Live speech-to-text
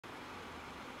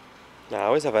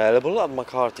Now is available at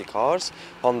McCarthycars.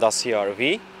 Honda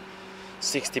CR-V,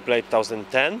 60 plate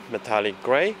 2010, metallic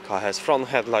grey. Car has front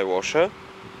headlight washer,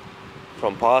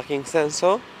 front parking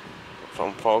sensor,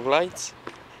 front fog lights,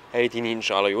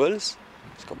 18-inch alloy wheels.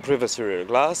 It's got privacy rear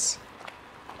glass.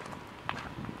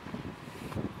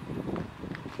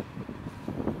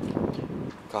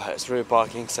 Car has rear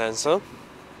parking sensor.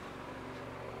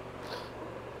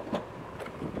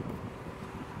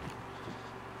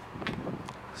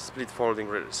 Split folding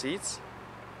rear seats.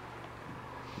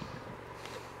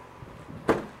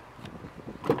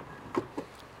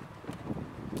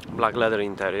 Black leather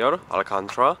interior,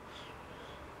 Alcantara.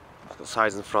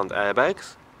 Sides and front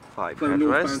airbags. 5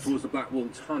 headrests. Towards the Blackwall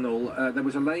Tunnel, there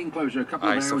was a lane closure a couple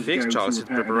of hours ago. Child seat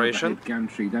preparation.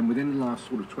 Gantry. Then within the last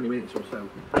sort of 20 minutes or so,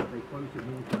 they closed it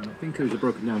more time. I think there was a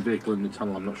broken down vehicle in the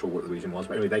tunnel. I'm not sure what the reason was,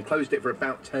 but anyway, they closed it for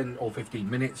about 10 or 15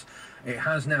 minutes. It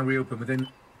has now reopened within.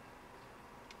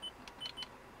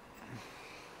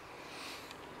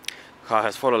 Car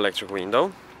has full electric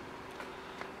window,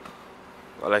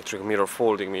 electric mirror,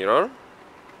 folding mirror.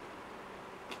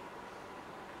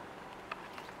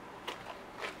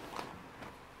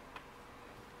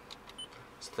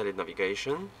 Satellite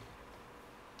navigation.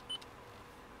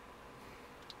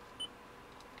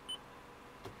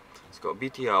 It's got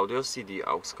BT audio, CD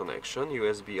aux connection,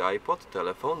 USB iPod,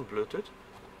 telephone, Bluetooth,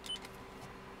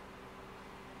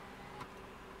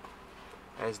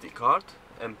 SD card,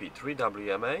 MP3,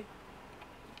 WMA,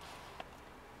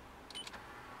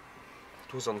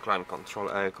 2-zone climate control,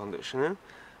 air conditioning,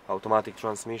 automatic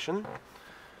transmission,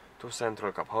 2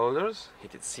 central cup holders,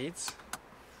 heated seats,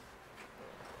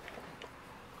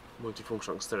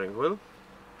 multifunction steering wheel,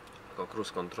 got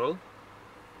cruise control.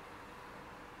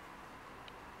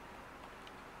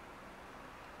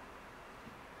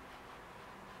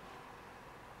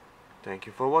 Thank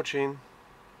you for watching.